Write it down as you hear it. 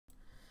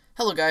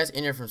Hello guys,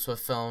 in here from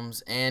Swift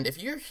Films, and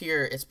if you're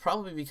here, it's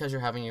probably because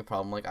you're having a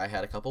problem like I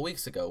had a couple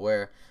weeks ago,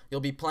 where you'll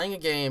be playing a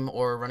game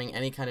or running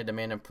any kind of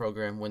demand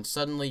program when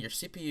suddenly your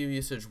CPU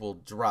usage will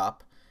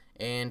drop,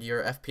 and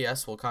your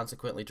FPS will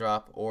consequently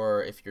drop,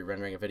 or if you're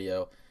rendering a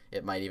video,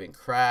 it might even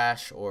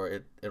crash,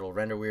 or it'll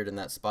render weird in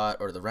that spot,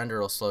 or the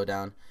render will slow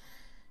down,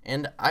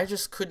 and I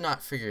just could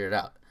not figure it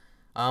out.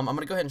 I'm going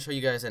to go ahead and show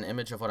you guys an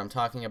image of what I'm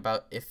talking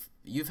about. If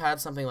you've had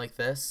something like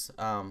this,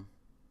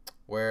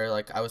 where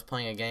like I was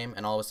playing a game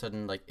and all of a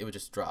sudden like it would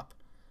just drop,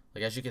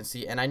 like as you can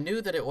see, and I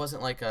knew that it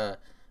wasn't like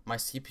my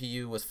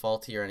CPU was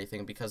faulty or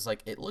anything, because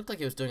like it looked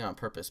like it was doing it on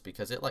purpose,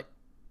 because it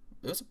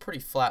was a pretty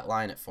flat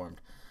line it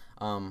formed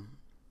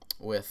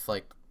with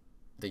like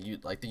the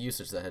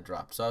usage that had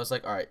dropped. So I was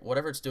like, all right,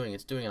 whatever it's doing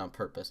it on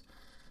purpose,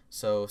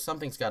 so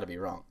something's got to be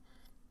wrong.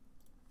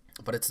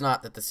 But it's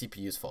not that the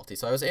CPU is faulty,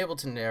 so I was able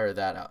to narrow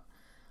that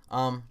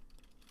out.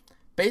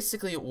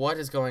 Basically what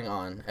is going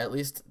on, at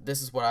least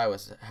this is what I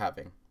was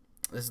having.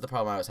 This is the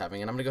problem I was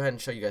having, and I'm going to go ahead and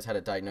show you guys how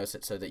to diagnose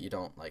it so that you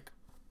don't like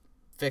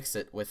fix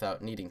it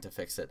without needing to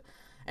fix it.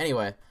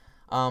 Anyway,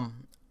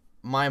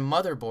 my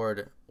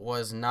motherboard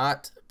was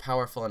not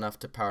powerful enough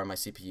to power my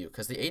CPU,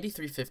 because the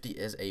 8350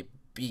 is a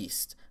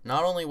beast,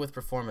 not only with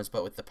performance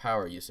but with the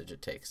power usage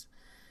it takes.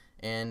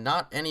 And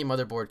not any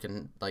motherboard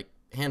can like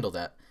handle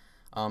that.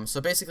 So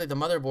basically the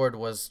motherboard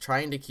was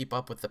trying to keep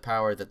up with the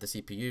power that the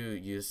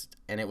CPU used,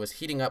 and it was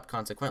heating up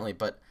consequently,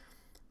 but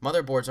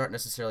motherboards aren't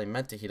necessarily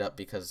meant to heat up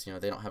because, you know,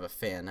 they don't have a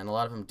fan, and a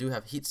lot of them do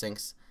have heat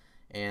sinks,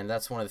 and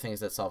that's one of the things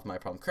that solved my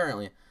problem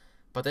currently.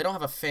 But they don't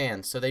have a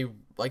fan, so they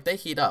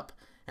heat up.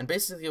 And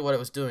basically what it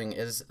was doing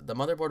is the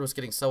motherboard was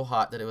getting so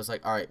hot that it was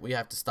like, all right, we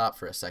have to stop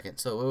for a second.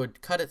 So it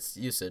would cut its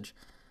usage.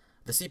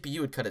 The CPU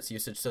would cut its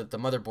usage so that the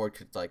motherboard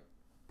could like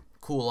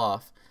cool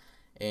off,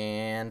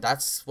 and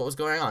that's what was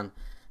going on.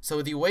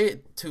 So the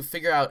way to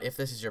figure out if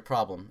this is your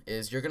problem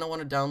is you're going to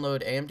want to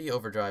download AMD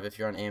Overdrive if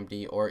you're on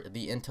AMD, or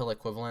the Intel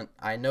equivalent.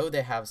 I know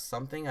they have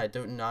something. I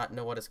do not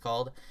know what it's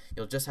called.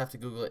 You'll just have to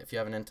Google it if you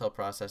have an Intel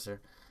processor.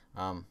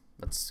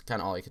 That's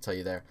kind of all I can tell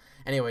you there.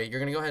 Anyway,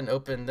 you're going to go ahead and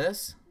open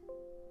this.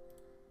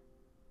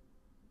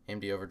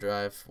 AMD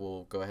Overdrive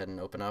will go ahead and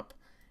open up.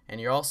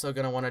 And you're also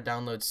going to want to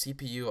download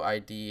CPU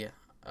ID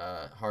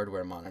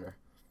hardware monitor.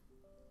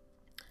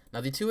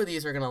 Now the two of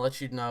these are going to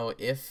let you know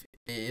if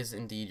it is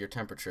indeed your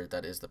temperature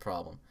that is the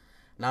problem.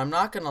 Now I'm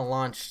not going to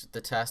launch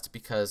the test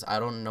because I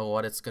don't know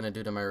what it's going to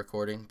do to my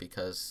recording,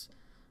 because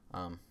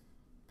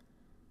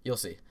you'll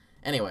see.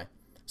 Anyway,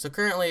 so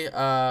currently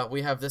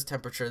we have this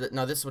temperature.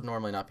 Now this would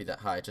normally not be that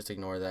high, just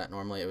ignore that.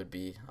 Normally it would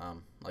be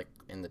like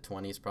in the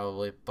 20s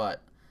probably,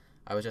 but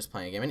I was just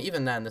playing a game, and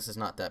even then this is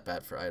not that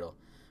bad for idle.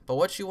 But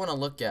what you want to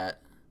look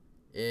at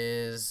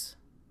is,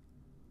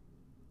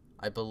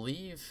 I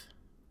believe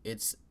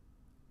it's,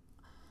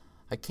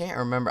 I can't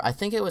remember. I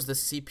think it was the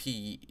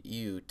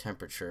CPU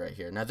temperature right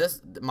here. Now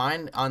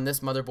mine on this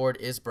motherboard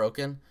is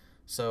broken,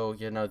 so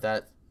you know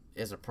that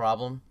is a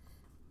problem.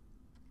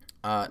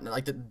 Not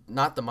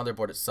the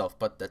motherboard itself,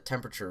 but the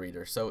temperature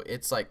reader. So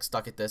it's like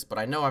stuck at this, but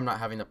I know I'm not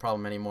having the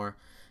problem anymore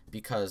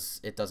because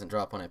it doesn't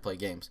drop when I play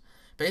games.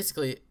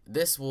 Basically,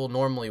 this will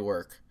normally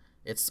work.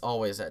 It's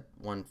always at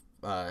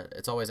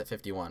it's always at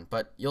 51,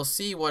 but you'll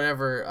see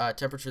whatever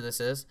temperature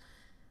this is.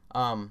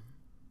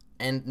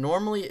 And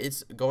normally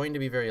it's going to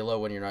be very low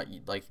when you're not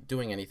like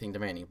doing anything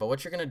demanding. But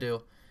what you're going to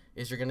do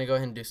is you're going to go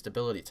ahead and do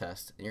stability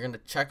test. And you're going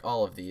to check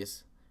all of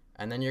these.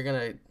 And then you're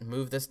going to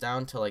move this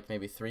down to like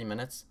maybe 3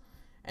 minutes.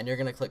 And you're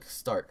going to click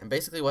start. And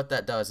basically what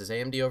that does is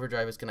AMD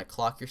Overdrive is going to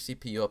clock your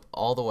CPU up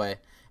all the way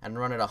and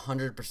run at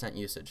 100%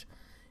 usage.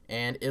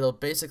 And it'll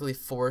basically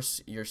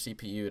force your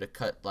CPU to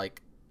cut,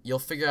 like, you'll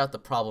figure out the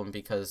problem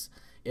because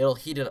it'll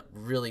heat it up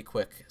really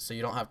quick. So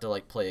you don't have to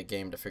like play a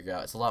game to figure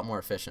out. It's a lot more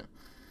efficient.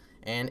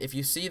 And if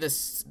you see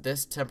this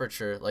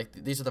temperature, like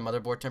these are the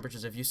motherboard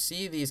temperatures, if you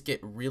see these get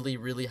really,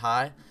 really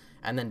high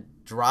and then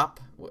drop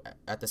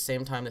at the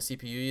same time the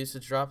CPU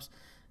usage drops,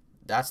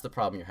 that's the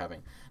problem you're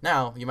having.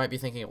 Now, you might be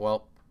thinking,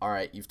 well,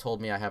 alright, you've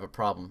told me I have a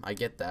problem. I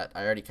get that.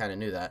 I already kind of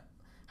knew that.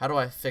 How do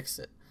I fix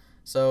it?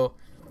 So,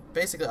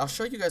 basically, I'll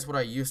show you guys what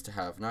I used to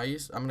have. Now, I'm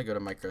going to go to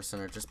Micro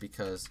Center just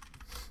because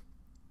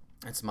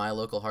it's my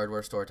local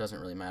hardware store. It doesn't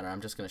really matter.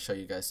 I'm just going to show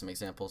you guys some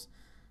examples.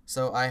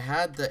 So, I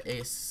had the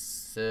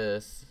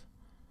Asus...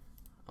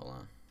 Hold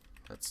on,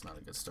 that's not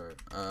a good start.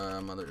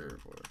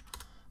 Motherboard.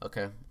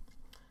 Okay,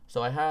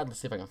 so I had, let's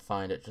see if I can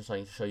find it just so I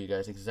can show you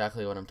guys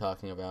exactly what I'm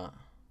talking about.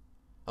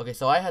 Okay,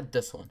 so I had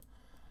this one.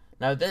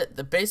 Now,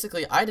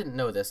 basically, I didn't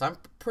know this. I'm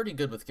pretty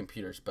good with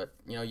computers, but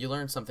you know, you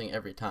learn something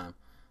every time.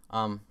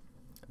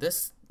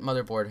 This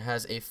motherboard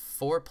has a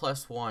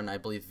 4+1, I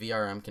believe,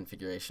 VRM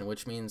configuration,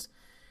 which means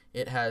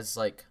it has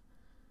like,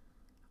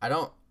 I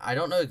don't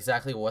know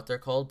exactly what they're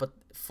called, but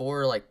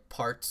 4 like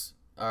parts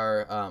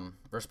are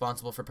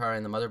responsible for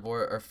powering the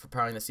motherboard, or for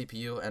powering the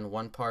CPU, and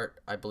 1 part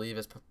I believe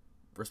is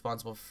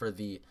responsible for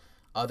the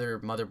other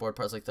motherboard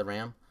parts like the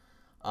RAM.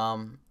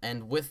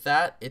 And with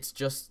that, it's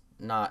just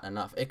not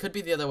enough. It could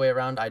be the other way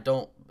around.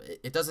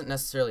 It doesn't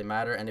necessarily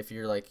matter. And if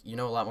you're like, you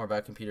know a lot more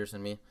about computers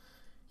than me,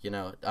 You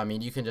know, I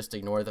mean, you can just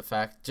ignore the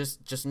fact.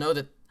 Just know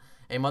that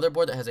a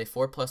motherboard that has a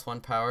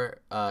 4+1 power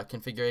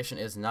configuration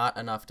is not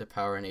enough to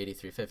power an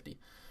 8350.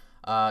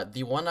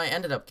 The one I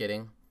ended up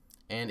getting,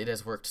 and it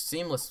has worked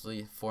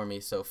seamlessly for me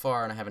so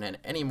far, and I haven't had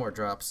any more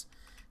drops,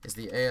 is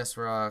the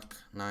ASRock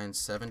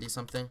 970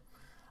 something.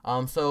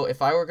 So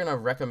if I were going to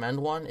recommend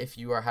one, if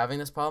you are having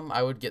this problem,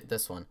 I would get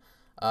this one.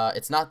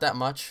 It's not that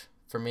much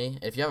for me.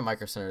 If you have a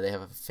Micro Center, they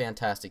have a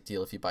fantastic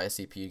deal. If you buy a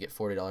CPU, you get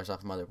 $40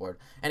 off a motherboard.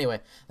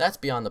 Anyway, that's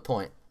beyond the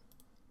point.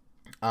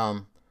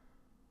 I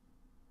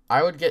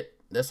would get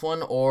this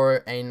one or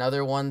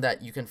another one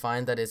that you can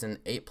find that is an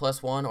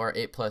 8+1 or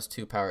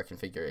 8+2 power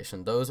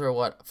configuration. Those are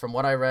what, from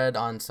what I read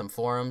on some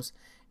forums,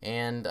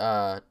 and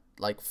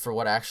like for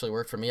what actually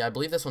worked for me, I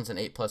believe this one's an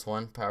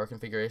 8+1 power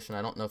configuration.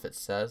 I don't know if it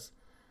says.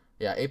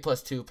 Yeah,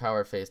 8+2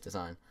 power phase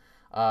design.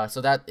 So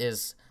that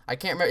is, I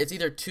can't remember, it's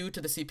either 2 to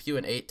the CPU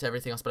and 8 to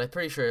everything else, but I'm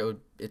pretty sure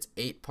it's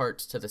 8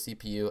 parts to the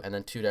CPU and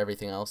then 2 to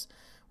everything else,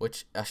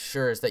 which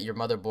assures that your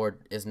motherboard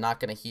is not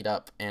going to heat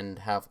up and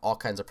have all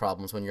kinds of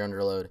problems when you're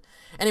under load.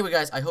 Anyway,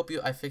 guys, I hope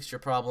I fixed your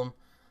problem.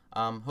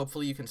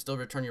 Hopefully you can still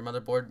return your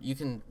motherboard. You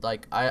can,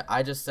 like,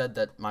 I just said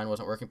that mine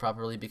wasn't working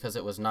properly because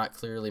it was not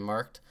clearly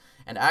marked.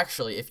 And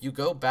actually, if you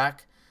go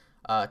back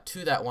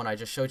to that one I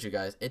just showed you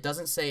guys, it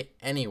doesn't say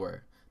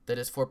anywhere that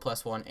is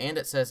 4+1, and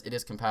it says it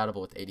is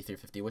compatible with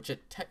 8350, which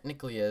it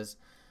technically is,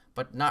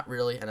 but not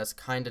really, and that's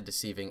kind of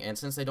deceiving. And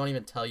since they don't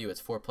even tell you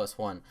it's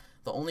 4+1,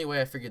 the only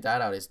way I figured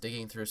that out is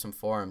digging through some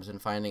forums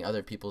and finding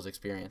other people's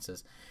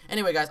experiences.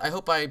 Anyway, guys, I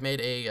hope I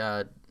made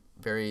a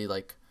very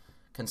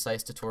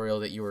concise tutorial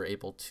that you were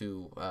able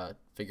to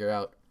figure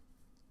out.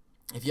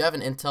 If you have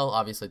an Intel,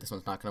 obviously this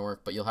one's not going to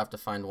work, but you'll have to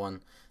find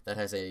one that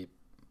has a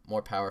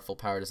more powerful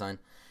power design.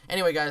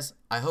 Anyway, guys,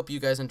 I hope you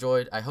guys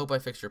enjoyed. I hope I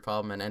fixed your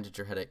problem and ended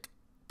your headache.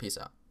 Peace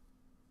out.